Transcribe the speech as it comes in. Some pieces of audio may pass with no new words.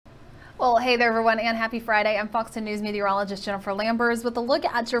Well, hey there everyone, and happy Friday. I'm Fox 10 News meteorologist Jennifer Lambers with a look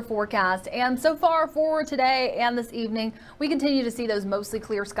at your forecast. And so far for today and this evening, we continue to see those mostly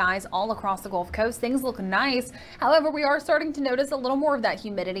clear skies all across the Gulf Coast. Things look nice. However, we are starting to notice a little more of that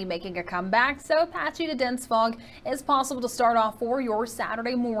humidity making a comeback. So patchy to dense fog is possible to start off for your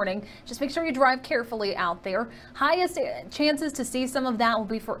Saturday morning. Just make sure you drive carefully out there. Highest chances to see some of that will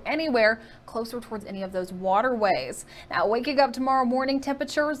be for anywhere closer towards any of those waterways. Now, waking up tomorrow morning,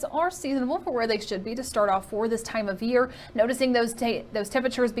 temperatures are seasonable for where they should be to start off for this time of year. Noticing those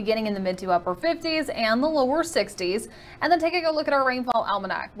temperatures beginning in the mid to upper 50s and the lower 60s. And then taking a look at our rainfall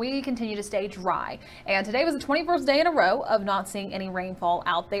almanac, we continue to stay dry. And today was the 21st day in a row of not seeing any rainfall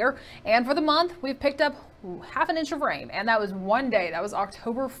out there. And for the month, we've picked up half an inch of rain, and that was one day. That was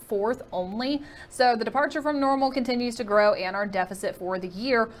October 4th only. So the departure from normal continues to grow, and our deficit for the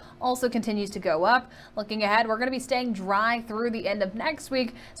year also continues to go up. Looking ahead, we're going to be staying dry through the end of next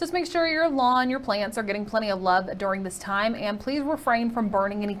week. So just make sure your lawn, your plants are getting plenty of love during this time, and please refrain from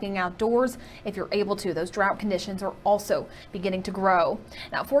burning anything outdoors if you're able to. Those drought conditions are also beginning to grow.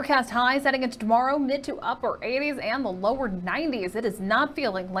 Now, forecast highs heading into tomorrow, mid to upper 80s and the lower 90s. It is not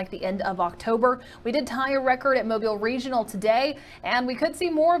feeling like the end of October. We did tie a record at Mobile Regional today, and we could see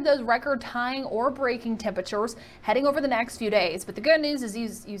more of those record tying or breaking temperatures heading over the next few days. But the good news is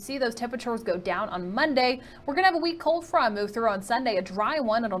you see those temperatures go down on Monday. We're going to have a weak cold front move through on Sunday, a dry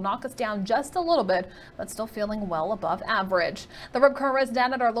one. It'll knock us down just a little bit, but still feeling well above average. The rip current risk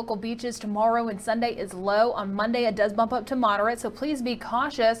down at our local beaches tomorrow and Sunday is low. On Monday, it does bump up to moderate, so please be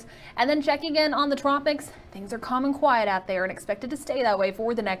cautious. And then checking in on the tropics, things are calm and quiet out there and expected to stay that way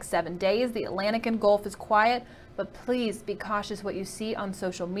for the next 7 days. The Atlantic and Gulf is quiet, but please be cautious what you see on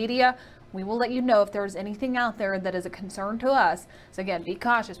social media. We will let you know if there's anything out there that is a concern to us. So again, be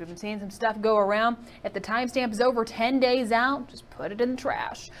cautious. We've been seeing some stuff go around. If the timestamp is over 10 days out, just put it in the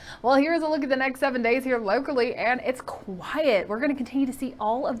trash. Well, here's a look at the next 7 days here locally, and it's quiet. We're going to continue to see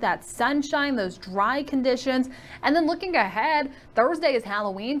all of that sunshine, those dry conditions. And then looking ahead, Thursday is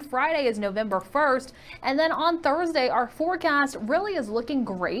Halloween, Friday is November 1st. And then on Thursday, our forecast really is looking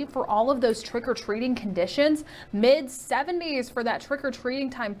great for all of those trick-or-treating conditions. Mid 70s for that trick-or-treating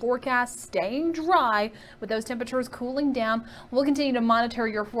time forecast, staying dry with those temperatures cooling down. We'll continue to monitor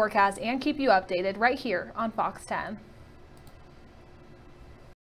your forecast and keep you updated right here on Fox 10.